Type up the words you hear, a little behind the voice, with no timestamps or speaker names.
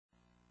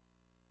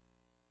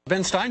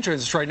Ben Stien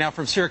joins us right now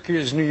from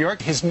Syracuse, New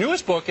York. His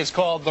newest book is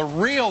called The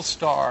Real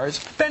Stars.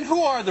 Ben,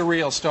 who are the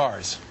real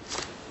stars?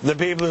 The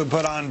people who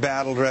put on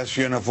battle dress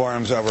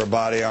uniforms over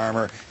body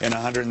armor in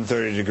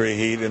 130-degree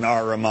heat in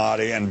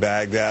Ramadi and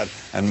Baghdad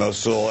and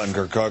Mosul and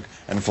Kirkuk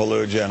and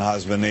Fallujah and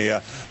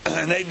Hasbaniya.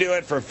 And they do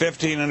it for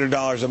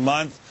 $1,500 a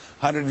month.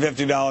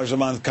 $150 a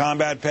month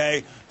combat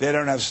pay. They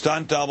don't have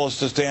stunt doubles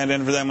to stand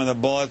in for them when the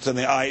bullets and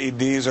the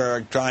IEDs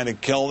are trying to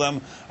kill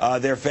them.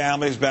 Their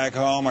families back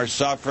home are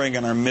suffering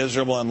and are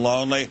miserable and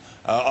lonely,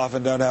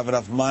 often don't have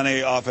enough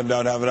money, often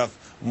don't have enough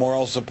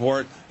moral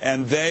support,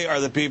 and they are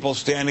the people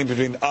standing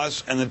between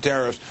us and the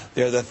terrorists.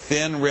 They're the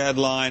thin red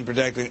line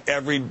protecting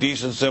every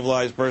decent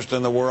civilized person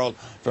in the world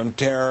from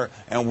terror,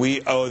 and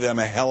we owe them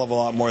a hell of a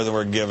lot more than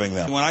we're giving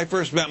them. When I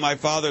first met my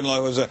father-in-law,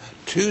 who was a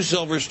 2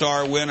 Silver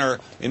Star winner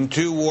in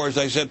 2 wars,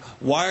 I said,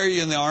 "Why are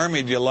you in the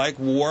Army? Do you like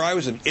war?" I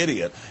was an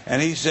idiot.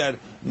 And he said,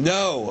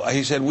 "No."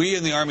 He said, "We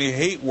in the Army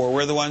hate war.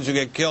 We're the ones who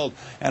get killed."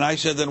 And I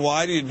said, "Then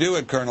why do you do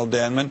it, Colonel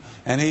Denman?"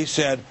 And he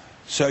said,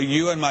 "So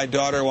you and my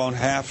daughter won't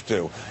have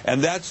to."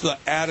 And that's the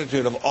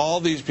attitude of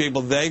all these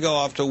people. They go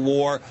off to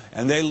war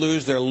and they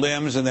lose their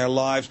limbs and their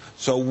lives,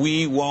 so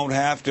we won't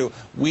have to.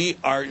 We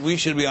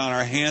should be on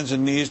our hands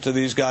and knees to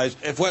these guys.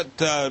 If what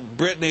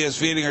Brittany is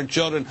feeding her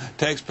children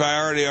takes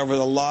priority over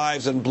the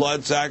lives and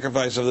blood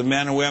sacrifice of the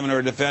men and women who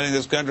are defending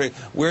this country,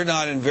 we're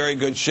not in very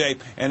good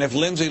shape. And if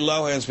Lindsay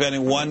Lohan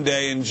spending 1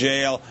 day in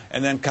jail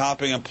and then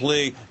copping a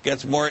plea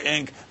gets more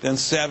ink than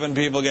 7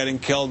 people getting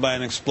killed by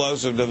an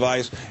explosive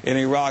device in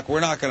Iraq,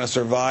 we're not going to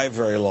survive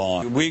very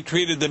long. We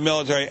treated the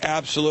military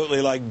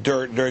absolutely like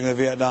dirt during the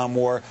Vietnam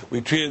War.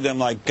 We treated them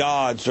like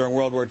gods during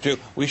World War II.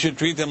 We should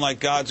treat them like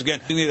gods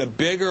again. We need a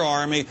bigger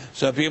army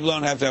so people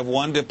don't have to have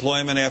one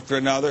deployment after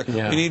another.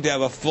 Yeah. We need to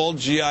have a full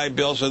GI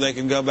Bill so they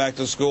can go back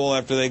to school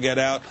after they get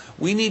out.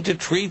 We need to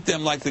treat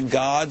them like the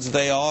gods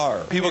they are.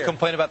 People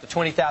complain about the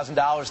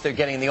 $20,000 they're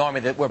getting in the Army,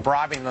 that we're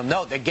bribing them.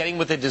 No, they're getting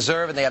what they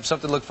deserve and they have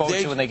something to look forward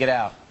to when they get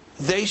out.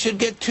 They should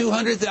get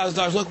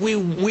 $200,000. Look,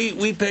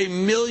 we pay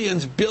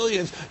millions,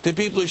 billions to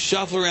people who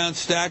shuffle around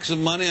stacks of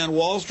money on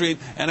Wall Street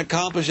and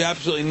accomplish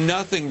absolutely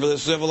nothing for the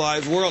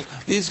civilized world.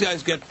 These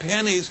guys get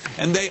pennies,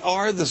 and they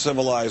are the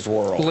civilized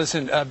world.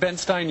 Listen, Ben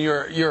Stien,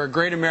 you're a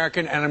great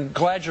American, and I'm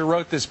glad you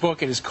wrote this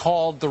book. It is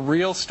called The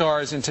Real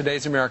Stars in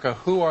Today's America.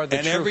 Who are the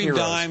true heroes? And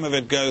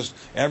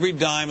every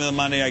dime of the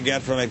money I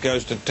get from it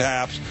goes to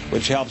TAPS,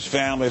 which helps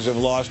families who've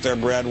lost their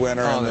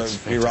breadwinner in the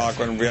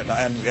Iraq and Vietnam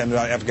and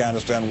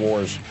Afghanistan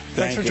wars.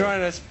 Thanks for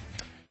joining us.